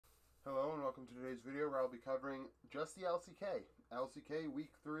welcome to today's video where I'll be covering just the LCK. LCK Week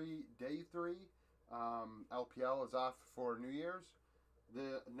 3, Day 3. LPL is off for New Year's.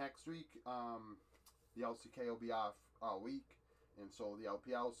 The next week, the LCK will be off all week, and so the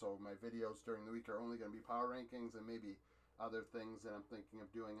LPL. So my videos during the week are only going to be power rankings and maybe other things that I'm thinking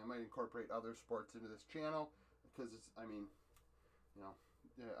of doing. I might incorporate other sports into this channel because it's, I mean, you know,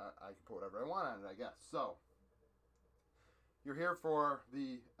 I can put whatever I want on it, I guess. So you're here for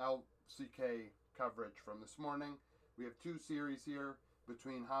the LCK coverage from this morning. We have two series here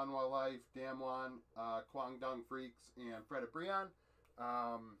between Hanwha Life, Damwon, Kwangdong Freaks, and Fred Brian.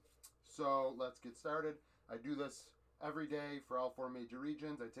 So let's get started. I do this every day for all four major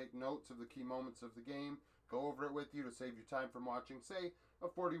regions. I take notes of the key moments of the game, go over it with you to save you time from watching, say, a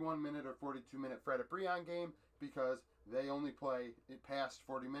 41-minute or 42-minute Fred Brian game, because they only play it past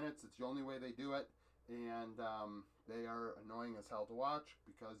 40 minutes. It's the only way they do it, and they are annoying as hell to watch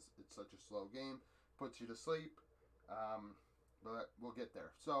because it's such a slow game. Puts you to sleep, but we'll get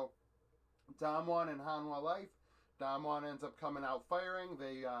there. So, Damwon and Hanwha Life. Damwon ends up coming out firing.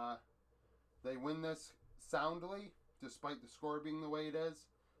 They win this soundly, despite the score being the way it is.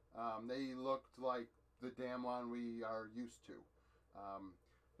 They looked like the Damwon we are used to.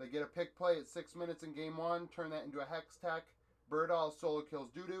 They get a pick play at 6 minutes in Game 1, turn that into a Hex Tech. Birdall solo kills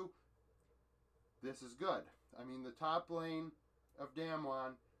Dudu. This is good. I mean, the top lane of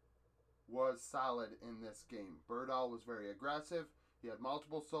Damwon was solid in this game. Birdall was very aggressive. He had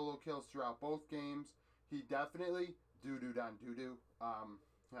multiple solo kills throughout both games. He definitely doo-dooed on Dudu. Pun.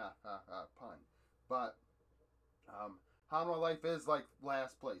 But Hanwha Life is like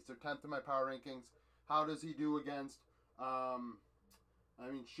last place. They're 10th in my power rankings. How does he do against, How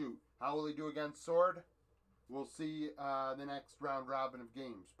will he do against Sword? We'll see the next round robin of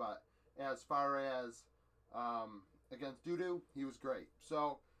games. But as far as against Dudu, he was great.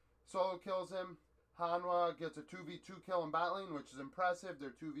 So, solo kills him. Hanwha gets a 2v2 kill in bot lane, which is impressive.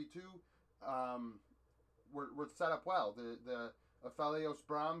 Their 2v2 were set up well. The Aphelios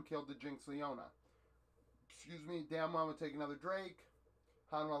Braum killed the Jinx Leona. Damwon would take another Drake.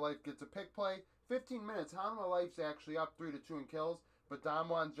 Hanwha Life gets a pick play. 15 minutes. Hanwha Life's actually up 3-2 in kills, but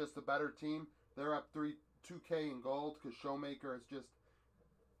Damwon's just the better team. They're up 2K in gold because Showmaker is just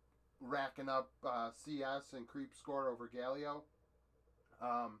racking up CS and creep score over Galio.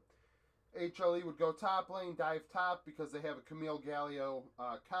 HLE would go top lane, dive top because they have a Camille Galio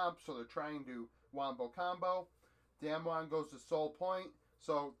comp, so they're trying to wombo combo. Damwon goes to Soul Point,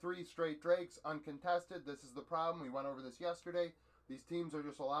 so 3 straight Drakes, uncontested. This is the problem. We went over this yesterday. These teams are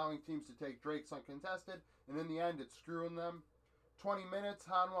just allowing teams to take Drakes uncontested, and in the end, it's screwing them. 20 minutes,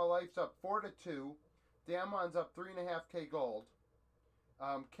 Hanwha Life's up 4-2. Damwon's up 3.5k gold.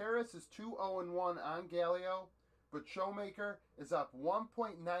 Karis is 2-0-1 on Galio, but Showmaker is up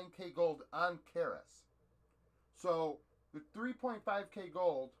 1.9k gold on Karis. So the 3.5k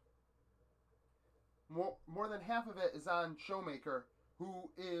gold, more than half of it is on Showmaker, who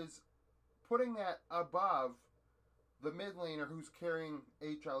is putting that above the mid laner who's carrying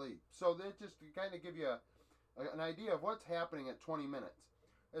HLE. So they just kind of give you an idea of what's happening at 20 minutes.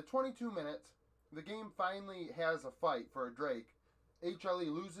 At 22 minutes, the game finally has a fight for a Drake. HLE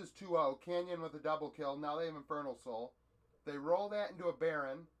loses 2-0, Canyon with a double kill, now they have Infernal Soul. They roll that into a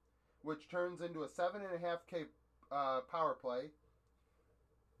Baron, which turns into a 7.5k power play,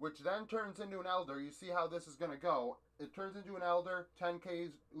 which then turns into an Elder. You see how this is going to go. It turns into an Elder,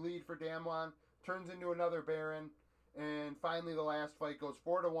 10k's lead for Damwon, turns into another Baron, and finally the last fight goes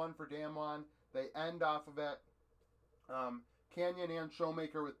 4-1 for Damwon. They end off of it. Canyon and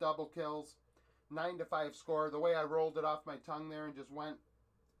Showmaker with double kills. 9-5 score. The way I rolled it off my tongue there and just went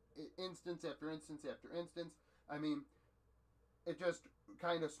instance after instance after instance. I mean, it just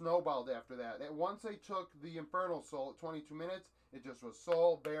kind of snowballed after that. Once they took the Infernal Soul at 22 minutes, it just was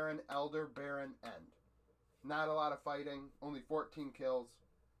Soul, Baron, Elder, Baron, end. Not a lot of fighting. Only 14 kills.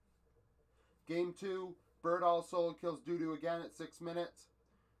 Game 2, Birdall solo kills Dudu again at 6 minutes.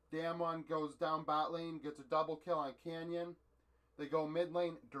 Damwon goes down bot lane, gets a double kill on Canyon. They go mid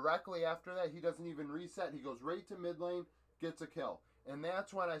lane directly after that. He doesn't even reset. He goes right to mid lane, gets a kill. And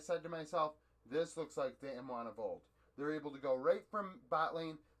that's when I said to myself, this looks like Damwon of old. They're able to go right from bot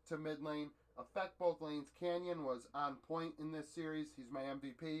lane to mid lane, affect both lanes. Canyon was on point in this series. He's my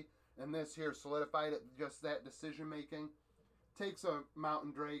MVP. And this here solidified it, just that decision making. Takes a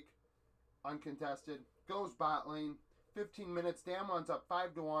Mountain Drake, uncontested. Goes bot lane. 15 minutes. Damwon's up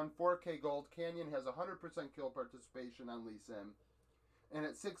 5-1, 4k gold. Canyon has 100% kill participation on Lee Sin. And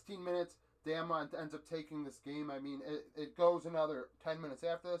at 16 minutes, Damwon ends up taking this game. I mean, it goes another 10 minutes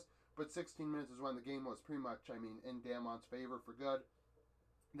after this, but 16 minutes is when the game was pretty much, in Damwon's favor for good.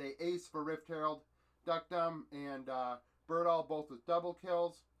 They ace for Rift Herald, Duckdom, and Birdall both with double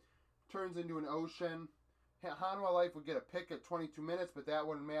kills. Turns into an ocean. Hanwha Life would get a pick at 22 minutes, but that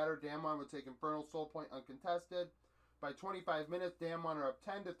wouldn't matter. Damwon would take Infernal Soul Point uncontested. By 25 minutes, Damwon are up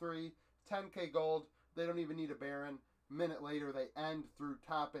 10-3, 10k gold. They don't even need a Baron. Minute later, they end through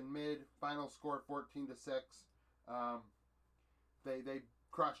top and mid. Final score 14-6. They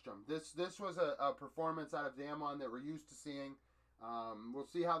crushed them. This was a performance out of Damwon that we're used to seeing. We'll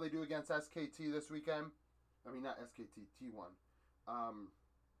see how they do against SKT this weekend. I mean, not SKT, T1.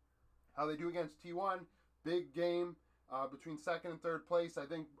 How they do against T1. Big game between second and third place. I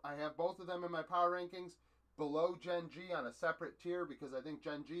think I have both of them in my power rankings below Gen G on a separate tier because I think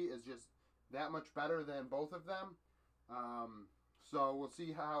Gen G is just that much better than both of them. So we'll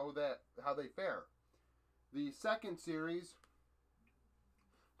see how they fare. The second series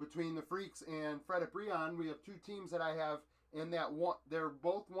between the Freaks and Fred at Brion, we have two teams that I have in that one. They're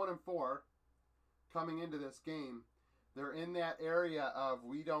both 1-4 coming into this game. They're in that area of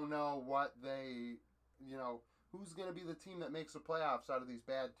we don't know what they, who's going to be the team that makes the playoffs out of these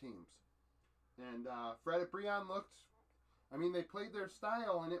bad teams. And Fred at Brion looked, they played their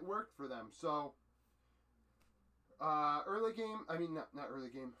style and it worked for them. So early game, not early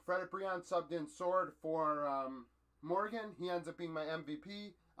game. Fred at Brion subbed in Sword for Morgan. He ends up being my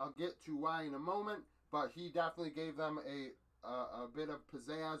MVP. I'll get to why in a moment, but he definitely gave them a bit of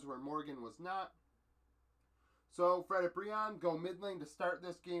pizzazz where Morgan was not. So Fred at Brion go mid lane to start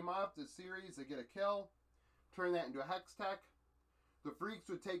this game off, this series. They get a kill, turn that into a Hex Tech. The Freaks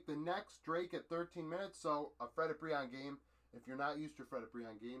would take the next Drake at 13 minutes. So a Fred at Brion game, if you're not used to a Fred at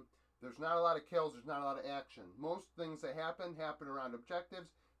Brion game, there's not a lot of kills, there's not a lot of action. Most things that happen around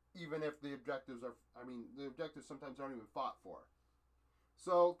objectives, even if the objectives are, the objectives sometimes aren't even fought for.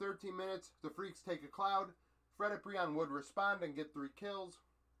 So 13 minutes, the Freaks take a cloud. Fred at Brion would respond and get 3 kills.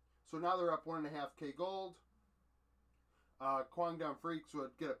 So now they're up 1.5k gold. Kwangdong Freaks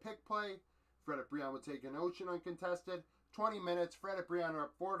would get a pick play. Fred at Brion would take an ocean uncontested. 20 minutes, Fred at Brion are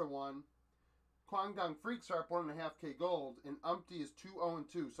up 4-1. Kwangdong Freaks are up 1.5k gold, and Umpty is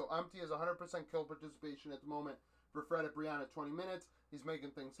 2-0-2. So Umpty has 100% kill participation at the moment for Fred at Brion at 20 minutes. He's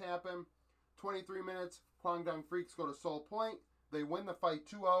making things happen. 23 minutes, Kwangdong Freaks go to Soul Point. They win the fight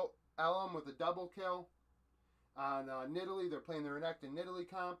 2-0. Elam with a double kill. On Nidalee, they're playing the Renekton Nidalee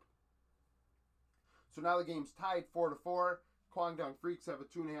comp. So now the game's tied 4-4. Kwangdong Freaks have a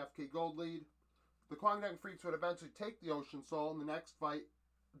 2.5k gold lead. The Kwangdong Freaks would eventually take the Ocean Soul in the next fight,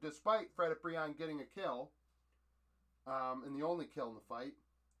 despite Fred at Brion getting a kill, and the only kill in the fight.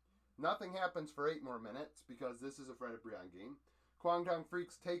 Nothing happens for 8 more minutes because this is a Fred at Brion game. Kwangdong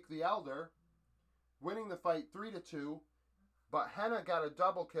Freaks take the Elder, winning the fight 3-2, but Henna got a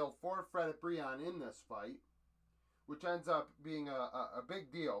double kill for Fred at Brion in this fight, which ends up being a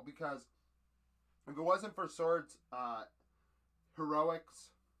big deal because if it wasn't for Sword's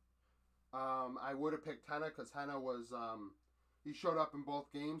heroics, I would have picked Henna because Henna was, he showed up in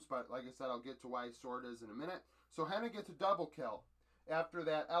both games, but like I said, I'll get to why Sword is in a minute. So Henna gets a double kill after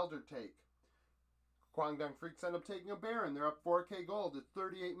that Elder take. Kwangdong Freaks end up taking a Baron. They're up 4k gold. It's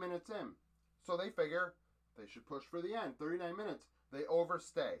 38 minutes in. So they figure they should push for the end. 39 minutes. They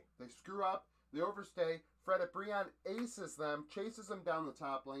overstay. They screw up. They overstay. Fred at Brion aces them, chases them down the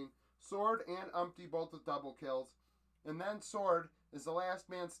top lane. Sword and Umpty both with double kills. And then Sword is the last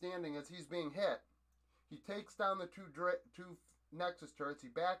man standing as he's being hit. He takes down the two Nexus turrets. He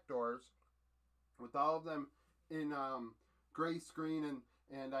backdoors with all of them in gray screen.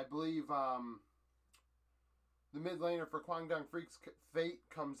 And I believe the mid laner for Kwangdong Freaks Fate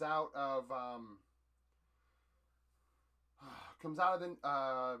comes out of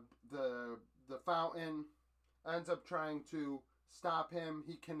the fountain, ends up trying to stop him.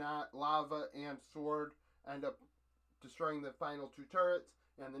 He cannot. Lava and Sword end up destroying the final 2 turrets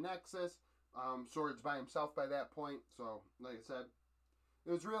and the Nexus. Sword's by himself by that point. So, like I said,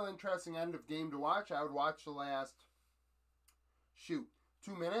 it was a real interesting end of game to watch. I would watch the last, 2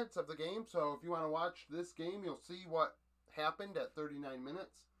 minutes of the game. So if you want to watch this game, you'll see what happened at 39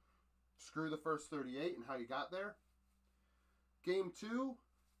 minutes. Screw the first 38 and how you got there. Game 2,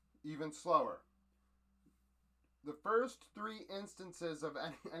 even slower. The first 3 instances of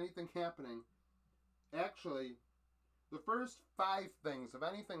anything happening, actually, the first 5 things of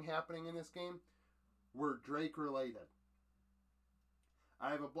anything happening in this game were Drake related.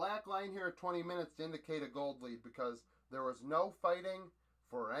 I have a black line here at 20 minutes to indicate a gold lead because there was no fighting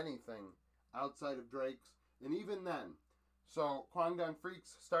for anything outside of Drake's, and even then. So Kwangdong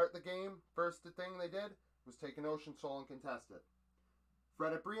Freaks start the game. First thing they did was take an Ocean Soul and contest it.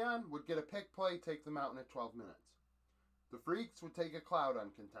 Fred at Brion would get a pick play, take the mountain at 12 minutes. The Freaks would take a Cloud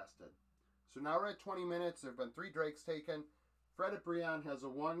uncontested. So now we're at 20 minutes. There have been 3 Drakes taken. Fred at Breon has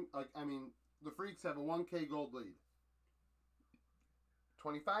the Freaks have a 1K gold lead.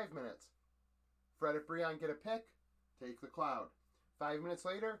 25 minutes. Fred at Breon get a pick, take the Cloud. 5 minutes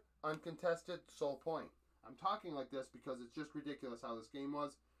later, uncontested, sole point. I'm talking like this because it's just ridiculous how this game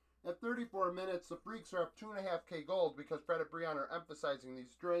was. At 34 minutes, the Freaks are up 2.5K gold because Fred at Breon are emphasizing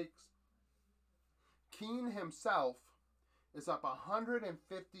these Drakes. Keen himself is up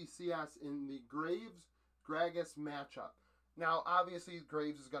 150 CS in the Graves-Gragas matchup. Now, obviously,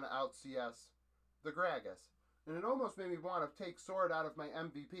 Graves is going to out-CS the Gragas. And it almost made me want to take Sword out of my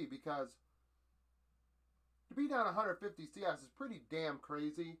MVP because to be down 150 CS is pretty damn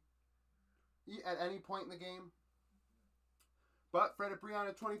crazy at any point in the game. But Fred at Breon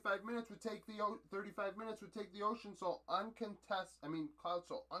at 25 minutes would take the 35 minutes would take the Ocean Soul Cloud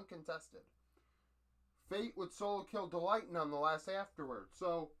Soul uncontested. Fate would solo kill Delight nonetheless afterwards.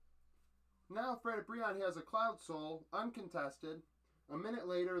 So now Fred at Breon has a Cloud Soul uncontested. A minute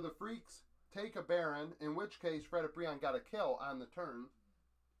later, the Freaks take a Baron, in which case Fred at Breon got a kill on the turn.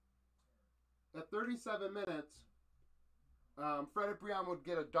 At 37 minutes, Fred at Breon would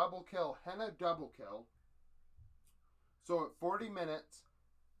get a double kill, Henna double kill. So at 40 minutes,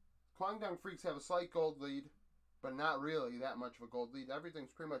 Kwangdong Freaks have a slight gold lead, but not really that much of a gold lead.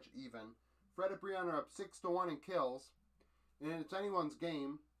 Everything's pretty much even. Fred at Breon are up 6-1 in kills, and it's anyone's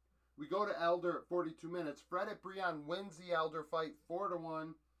game. We go to Elder at 42 minutes. Fred at Breon wins the Elder fight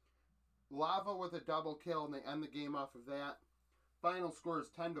 4-1. Lava with a double kill, and they end the game off of that. Final score is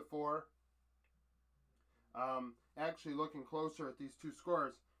 10-4. Actually, looking closer at these two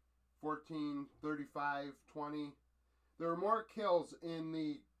scores, 14, 35, 20. There were more kills in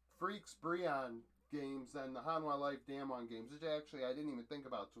the Freaks Breon games than the Hanwha Life Damwon games, which actually I didn't even think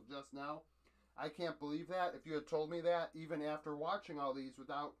about till just now. I can't believe that. If you had told me that, even after watching all these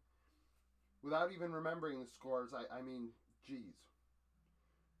without even remembering the scores, I mean, geez.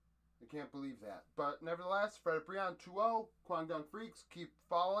 I can't believe that. But nevertheless, Fred at Breon 2-0. Kwangdong Freaks keep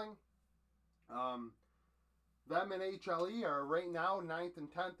falling. Them and HLE are right now 9th and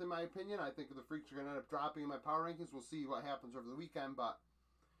 10th in my opinion. I think the Freaks are going to end up dropping in my power rankings. We'll see what happens over the weekend, but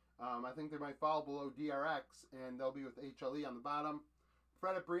I think they might fall below DRX, and they'll be with HLE on the bottom.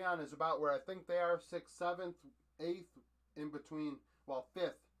 Fred at Breon is about where I think they are, 6th, 7th, 8th, in between, well,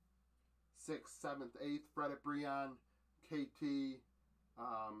 5th, 6th, 7th, 8th. Fred at Breon, KT,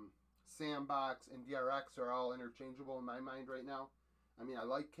 Sandbox, and DRX are all interchangeable in my mind right now. I mean, I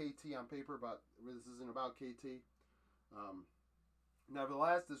like KT on paper, but this isn't about KT.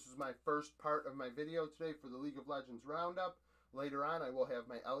 Nevertheless, this was my first part of my video today for the League of Legends Roundup. Later on, I will have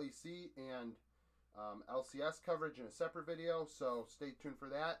my LEC and LCS coverage in a separate video, so stay tuned for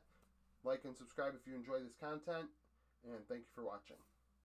that. Like and subscribe if you enjoy this content, and thank you for watching.